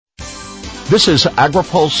This is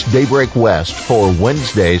AgriPulse Daybreak West for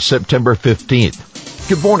Wednesday, September 15th.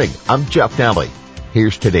 Good morning. I'm Jeff Nally.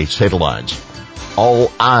 Here's today's headlines.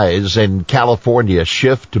 All eyes in California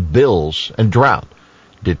shift to bills and drought.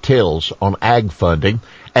 Details on ag funding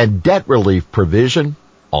and debt relief provision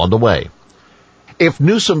on the way. If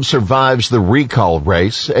Newsom survives the recall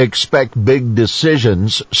race, expect big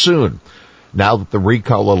decisions soon. Now that the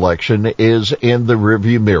recall election is in the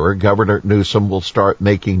rearview mirror, Governor Newsom will start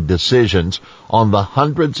making decisions on the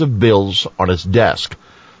hundreds of bills on his desk.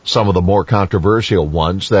 Some of the more controversial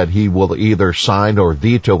ones that he will either sign or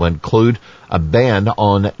veto include a ban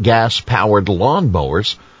on gas-powered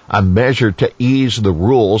lawnmowers, a measure to ease the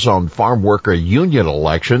rules on farm worker union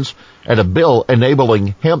elections, and a bill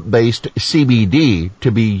enabling hemp-based CBD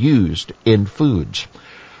to be used in foods.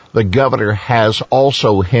 The governor has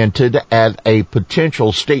also hinted at a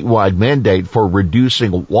potential statewide mandate for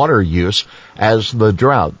reducing water use as the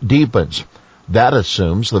drought deepens. That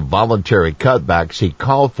assumes the voluntary cutbacks he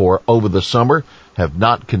called for over the summer have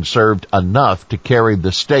not conserved enough to carry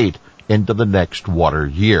the state into the next water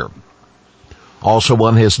year. Also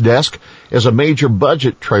on his desk is a major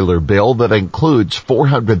budget trailer bill that includes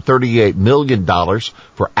 $438 million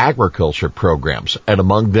for agriculture programs, and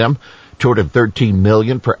among them, $213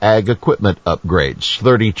 million for ag equipment upgrades,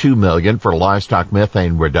 $32 million for livestock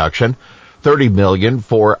methane reduction, $30 million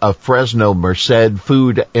for a Fresno Merced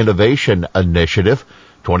food innovation initiative,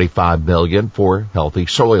 $25 million for healthy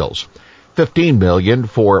soils, $15 million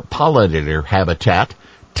for pollinator habitat,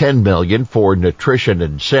 $10 million for nutrition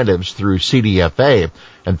incentives through CDFA,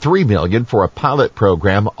 and $3 million for a pilot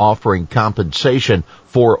program offering compensation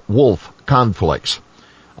for wolf conflicts.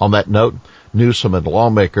 On that note, Newsom and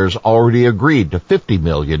lawmakers already agreed to $50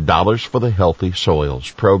 million for the Healthy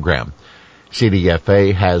Soils program.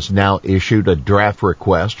 CDFA has now issued a draft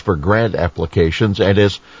request for grant applications and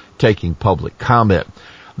is taking public comment.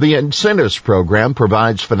 The incentives program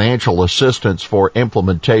provides financial assistance for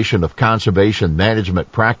implementation of conservation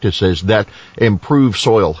management practices that improve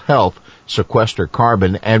soil health, sequester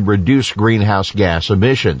carbon, and reduce greenhouse gas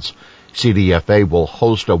emissions. CDFA will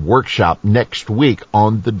host a workshop next week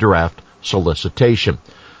on the draft solicitation.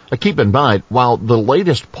 Keep in mind, while the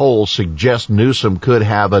latest polls suggest Newsom could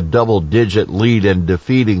have a double-digit lead in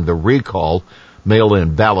defeating the recall,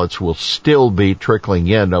 mail-in ballots will still be trickling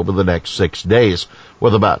in over the next 6 days,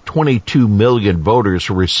 with about 22 million voters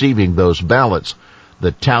receiving those ballots.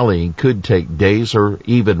 The tallying could take days or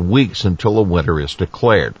even weeks until a winner is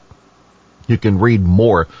declared. You can read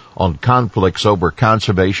more on conflicts over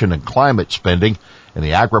conservation and climate spending in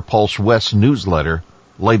the AgriPulse West newsletter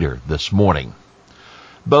later this morning.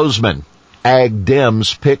 Bozeman, Ag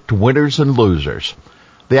Dems picked winners and losers.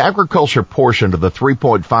 The agriculture portion of the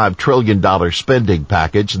 $3.5 trillion spending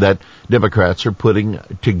package that Democrats are putting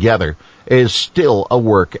together is still a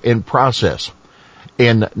work in process.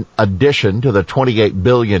 In addition to the $28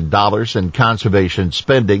 billion in conservation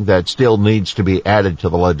spending that still needs to be added to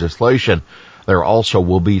the legislation, there also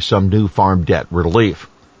will be some new farm debt relief.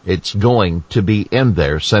 It's going to be in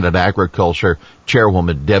there, Senate Agriculture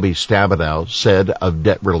Chairwoman Debbie Stabenow said of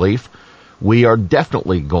debt relief. We are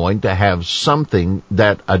definitely going to have something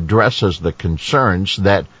that addresses the concerns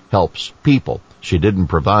that helps people. She didn't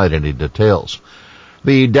provide any details.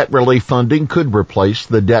 The debt relief funding could replace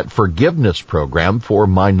the debt forgiveness program for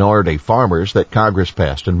minority farmers that Congress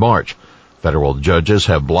passed in March. Federal judges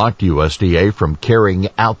have blocked USDA from carrying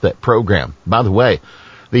out that program. By the way,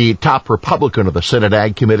 the top Republican of the Senate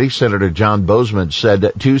Ag Committee, Senator John Bozeman,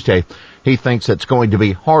 said Tuesday he thinks it's going to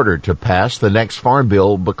be harder to pass the next farm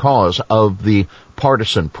bill because of the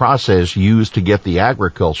partisan process used to get the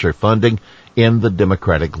agriculture funding in the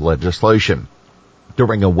Democratic legislation.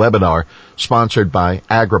 During a webinar sponsored by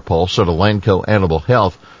AgriPulse at Elanco Animal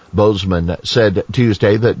Health, Bozeman said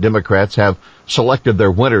Tuesday that Democrats have selected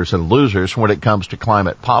their winners and losers when it comes to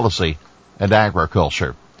climate policy and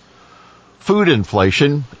agriculture. Food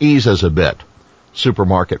inflation eases a bit.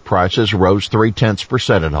 Supermarket prices rose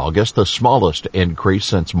 0.3% in August, the smallest increase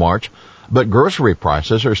since March, but grocery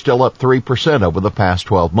prices are still up 3% over the past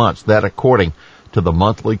 12 months. That according to the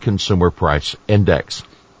monthly consumer price index.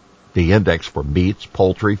 The index for meats,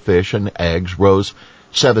 poultry, fish, and eggs rose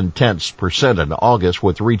 0.7% in August,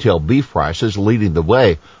 with retail beef prices leading the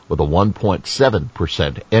way with a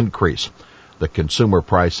 1.7% increase. The consumer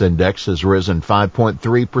price index has risen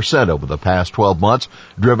 5.3% over the past 12 months,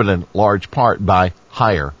 driven in large part by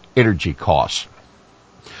higher energy costs.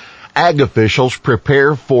 Ag officials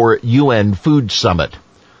prepare for UN Food Summit.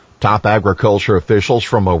 Top agriculture officials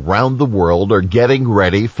from around the world are getting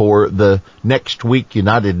ready for the next week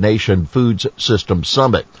United Nations Food System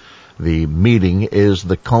Summit. The meeting is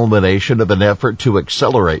the culmination of an effort to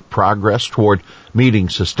accelerate progress toward meeting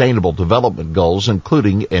sustainable development goals,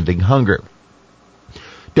 including ending hunger.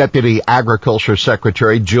 Deputy Agriculture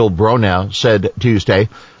Secretary Jill Bronow said Tuesday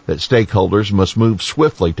that stakeholders must move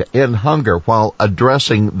swiftly to end hunger while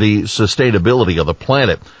addressing the sustainability of the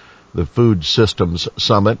planet. The Food Systems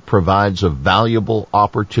Summit provides a valuable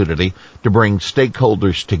opportunity to bring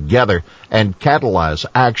stakeholders together and catalyze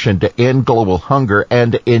action to end global hunger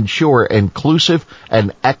and ensure inclusive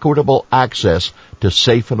and equitable access to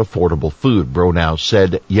safe and affordable food, Bronow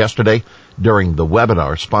said yesterday during the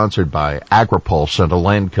webinar sponsored by AgriPulse and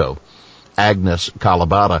Elanco. Agnes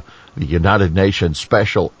Kalabata, the United Nations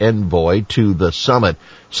Special Envoy to the summit,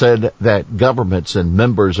 said that governments and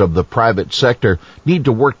members of the private sector need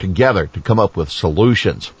to work together to come up with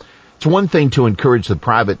solutions. It's one thing to encourage the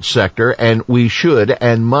private sector, and we should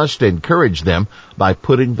and must encourage them by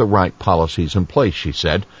putting the right policies in place, she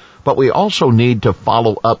said. But we also need to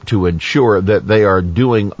follow up to ensure that they are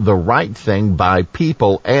doing the right thing by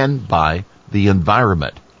people and by the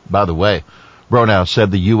environment. By the way, Bronow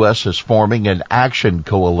said the U.S. is forming an action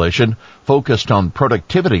coalition focused on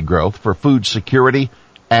productivity growth for food security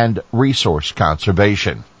and resource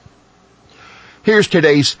conservation. Here's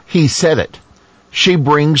today's He Said It. She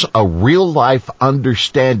brings a real-life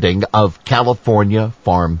understanding of California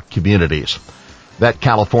farm communities. That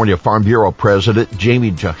California Farm Bureau President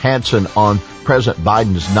Jamie Johansson on President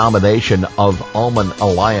Biden's nomination of Almond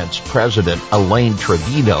Alliance President Elaine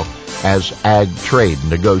Trevino as Ag Trade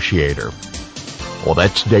Negotiator. Well,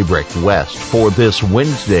 that's Daybreak West for this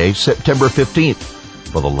Wednesday, September 15th.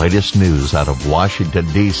 For the latest news out of Washington,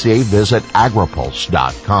 D.C., visit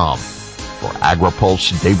agripulse.com. For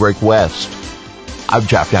AgriPulse Daybreak West, I'm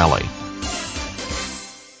Jeff Daly.